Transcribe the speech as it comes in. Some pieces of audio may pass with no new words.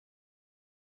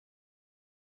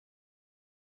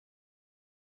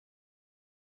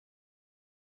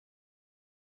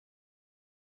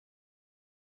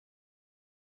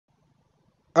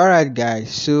Alright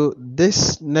guys, so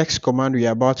this next command we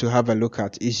are about to have a look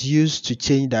at is used to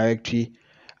change directory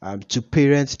to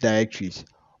parent directories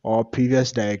or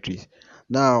previous directories.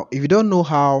 Now, if you don't know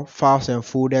how files and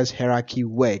folders hierarchy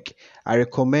work, I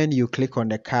recommend you click on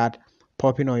the card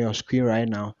popping on your screen right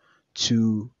now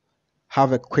to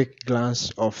have a quick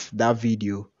glance of that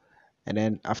video, and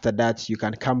then after that you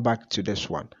can come back to this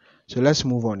one. So let's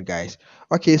move on guys.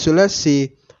 Okay, so let's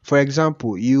say for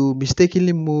example you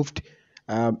mistakenly moved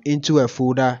into a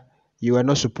folder you were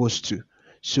not supposed to.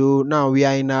 So now we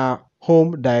are in our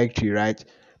home directory, right?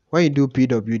 When you do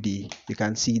pwd you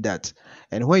can see that,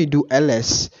 and when you do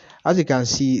ls, as you can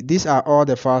see, these are all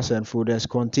the files and folders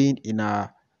contained in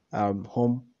our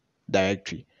home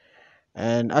directory.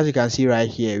 And as you can see right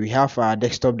here, we have our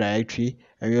desktop directory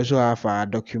and we also have our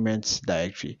documents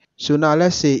directory. So now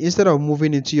let's say instead of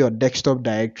moving into your desktop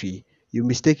directory, you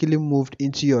mistakenly moved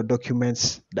into your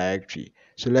documents directory.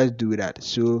 So let's do that.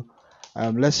 So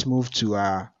let's move to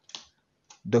our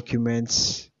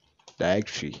documents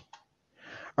directory.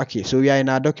 Okay, so we are in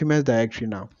our documents directory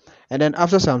now. And then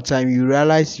after some time, you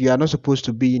realize you are not supposed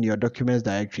to be in your documents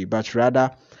directory, but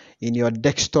rather in your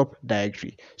desktop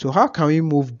directory. So how can we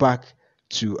move back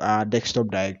to our desktop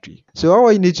directory? So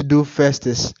all you need to do first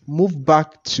is move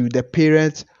back to the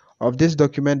parent of this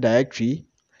document directory.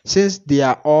 Since they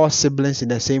are all siblings in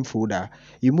the same folder,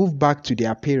 you move back to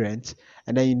their parent,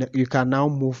 and then you can now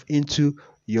move into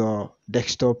your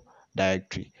desktop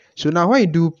directory. So now when you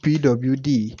do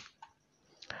pwd,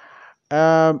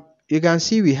 you can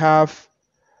see we have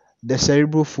the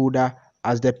cerebral folder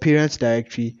as the parent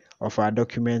directory of our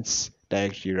documents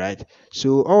directory, right?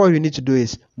 So all we need to do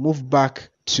is move back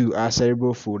to our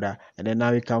cerebral folder, and then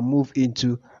now we can move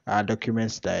into our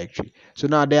documents directory. So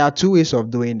now there are two ways of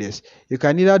doing this. You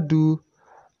can either do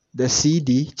the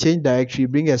cd change directory,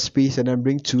 bring a space, and then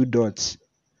bring two dots,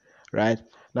 right?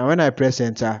 Now when I press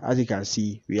enter, as you can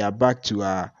see, we are back to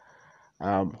our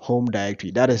home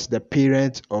directory. That is the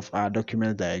parent of our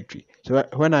document directory. So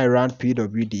when I run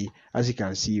pwd, as you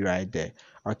can see right there.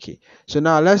 Okay, so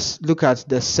now let's look at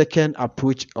the second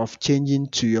approach of changing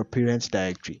to your parent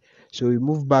directory. So we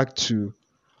move back to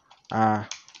our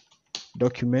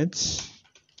documents.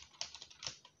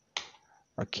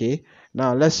 Okay,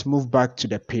 now let's move back to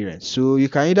the parent. So you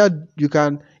can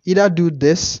either do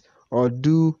this or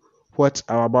do what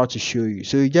I'm about to show you.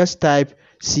 So you just type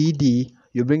cd,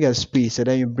 you bring a space, and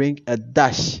then you bring a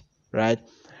dash, right?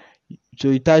 So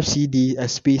you type cd, a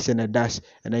space, and a dash,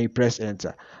 and then you press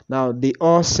enter. Now they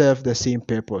all serve the same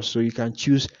purpose, so you can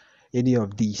choose any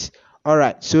of these. All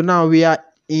right, so now we are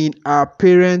in our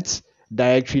parent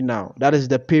directory now. That is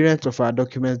the parent of our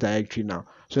documents directory now.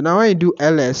 So now when you do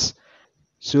ls,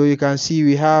 so you can see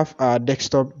we have our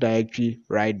desktop directory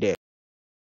right there.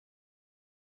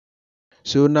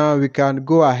 So now we can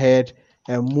go ahead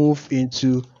and move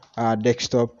into our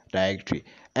desktop directory.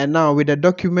 And now with the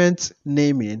document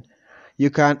naming, you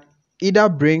can either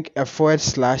bring a forward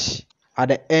slash at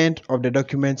the end of the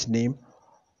document name,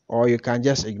 or you can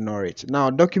just ignore it. Now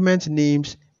document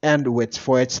names end with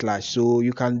forward slash, so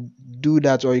you can do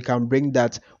that, or you can bring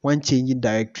that when changing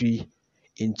directory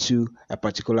into a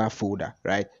particular folder,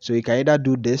 right? So you can either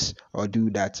do this or do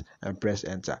that and press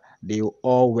enter. They will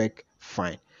all work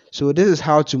fine. So this is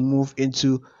how to move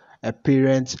into a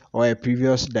parent or a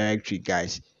previous directory,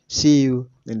 guys. See you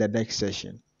in the next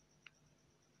session.